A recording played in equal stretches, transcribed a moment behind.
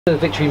The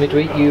victory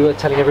midweek, you were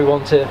telling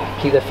everyone to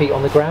keep their feet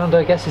on the ground,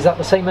 I guess. Is that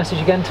the same message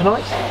again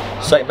tonight?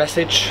 Same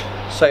message.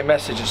 It's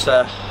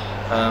a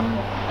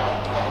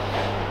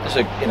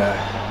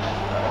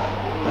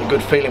a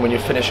good feeling when you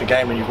finish a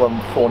game and you've won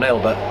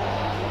 4-0, but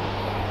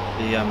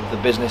the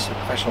business of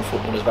professional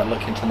football is about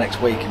looking to the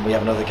next week, and we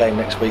have another game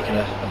next week and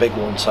a big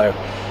one. So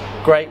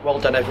great, well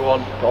done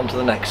everyone, but on to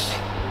the next.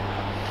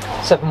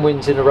 7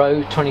 wins in a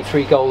row,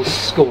 23 goals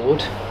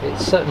scored.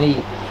 It's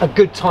certainly a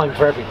good time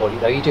for everybody,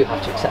 though. You do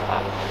have to accept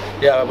that.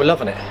 Yeah, we're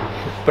loving it,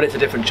 but it's a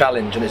different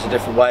challenge and it's a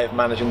different way of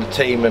managing the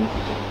team and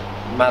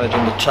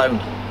managing the tone,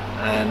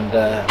 and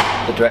the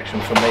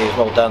direction from me is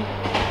well done.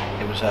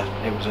 It was a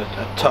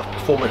tough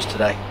performance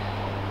today.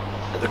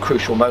 At the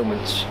crucial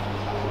moments,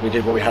 we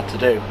did what we had to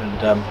do,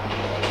 and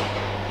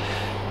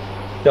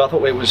I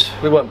thought we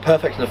weren't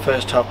perfect in the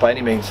first half by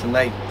any means, and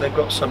they've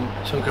got some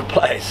good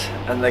players,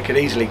 and they could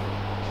easily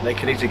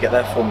get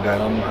their form going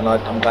on, and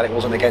I'm glad it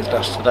wasn't against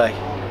us today.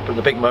 But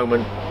the big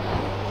moment,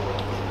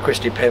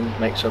 Christy Pym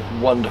makes a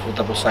wonderful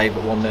double save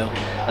at 1-0,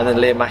 and then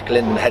Liam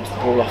McAlinden heads the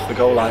ball off the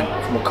goal line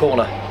from a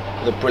corner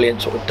with a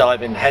brilliant sort of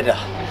diving header.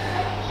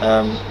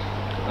 And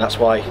that's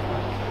why,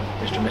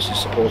 Mr. and Mrs.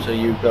 Supporter,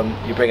 you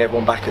bring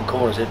everyone back at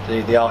corners.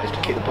 The art is to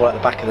kick the ball out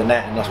the back of the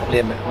net, and that's what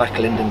Liam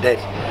McAlinden did.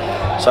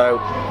 So,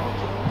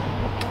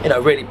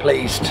 really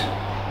pleased,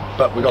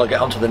 but we've got to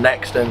get on to the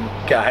next and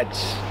get our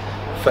heads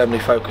firmly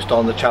focused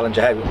on the challenge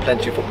ahead. We've got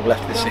plenty of football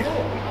left this season.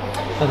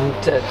 And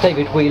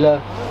David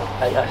Wheeler,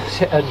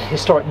 a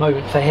historic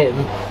moment for him,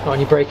 not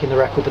only breaking the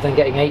record but then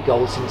getting 8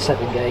 goals in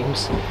 7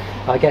 games.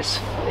 I guess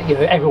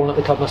everyone at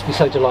the club must be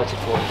so delighted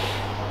for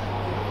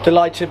him.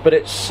 Delighted, but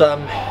it's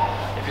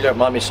if you don't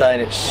mind me saying,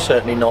 it's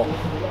certainly not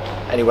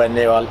anywhere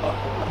near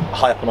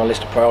high up on our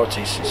list of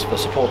priorities. It's for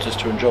supporters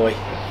to enjoy.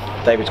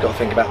 David's got to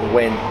think about the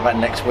win, about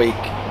next week.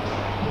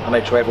 I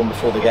made sure everyone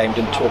before the game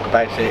didn't talk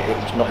about it. It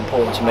was not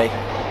important to me.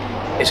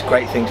 It's a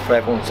great thing for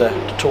everyone to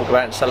talk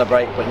about and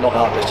celebrate, but not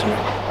our dressing room.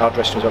 Our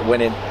dressing room is about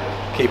winning,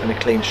 keeping a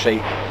clean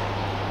sheet.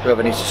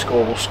 Whoever needs to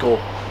score will score.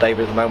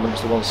 David at the moment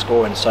is the one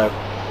scoring, so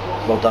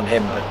well done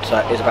him, but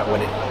it's about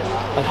winning.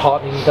 And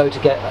heartening though to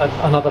get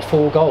another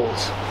 4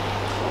 goals.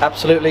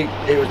 Absolutely,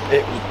 it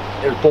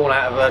was born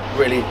out of a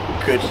really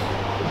good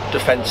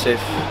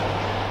defensive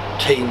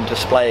team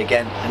display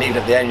again, and even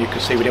at the end you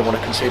could see we didn't want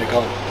to concede a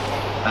goal.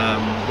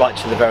 Right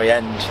to the very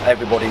end,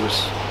 everybody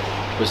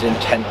was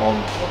intent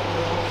on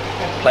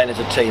playing as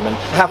a team, and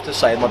I have to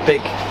say my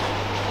big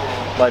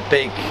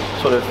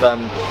sort of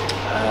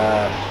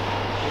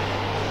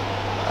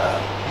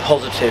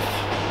positive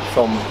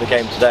from the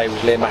game today was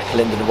Liam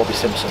McAlinden and Robbie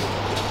Simpson.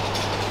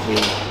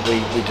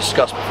 We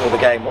discussed before the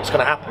game what's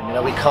going to happen.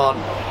 We can't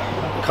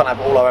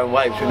have all our own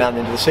way between now and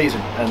the end of the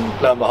season, and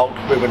lo and behold,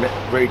 Ruben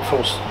Reid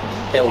falls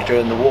ill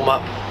during the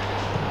warm-up.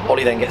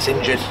 Ollie then gets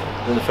injured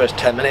in the first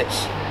 10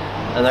 minutes,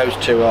 and those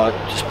two are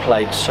just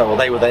played so well.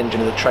 They were the engine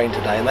of the train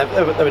today, and they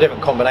were a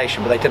different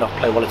combination, but they did not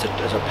play well as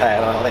a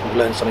pair. I think we've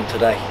learned something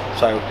today.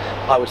 So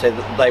I would say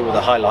that they were the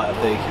highlight of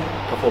the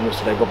performance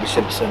today, Robbie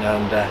Simpson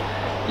and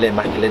Liam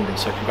McAlinden,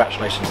 so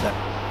congratulations to them.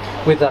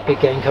 With that big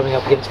game coming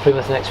up against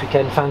Plymouth next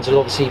weekend, fans will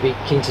obviously be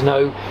keen to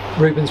know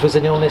Ruben's was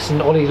an illness and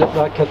Ollie looked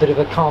like a bit of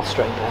a calf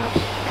strain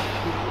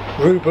perhaps.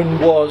 Ruben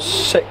was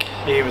sick.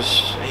 He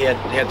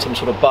had some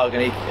sort of bug,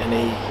 and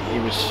he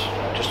was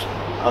just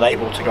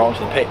unable to go onto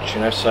the pitch.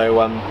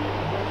 So I'm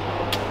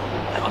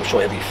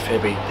sure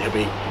he'll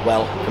be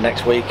well for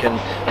next week. And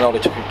Ollie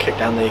took a kick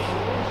on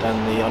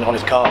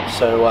his calf,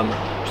 so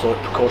thought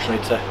it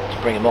precautionary to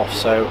bring him off.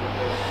 So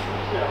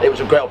it was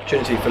a great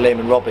opportunity for Liam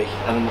and Robbie,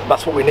 and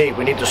that's what we need.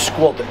 We need a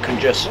squad that can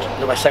just,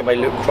 the same way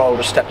Luke Kroll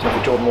just stepped in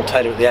for Jordan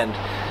Moore-Taylor at the end.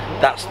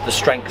 That's the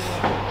strength.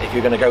 If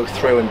you're going to go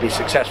through and be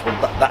successful,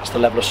 that's the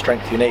level of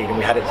strength you need, and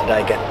we had it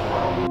today again.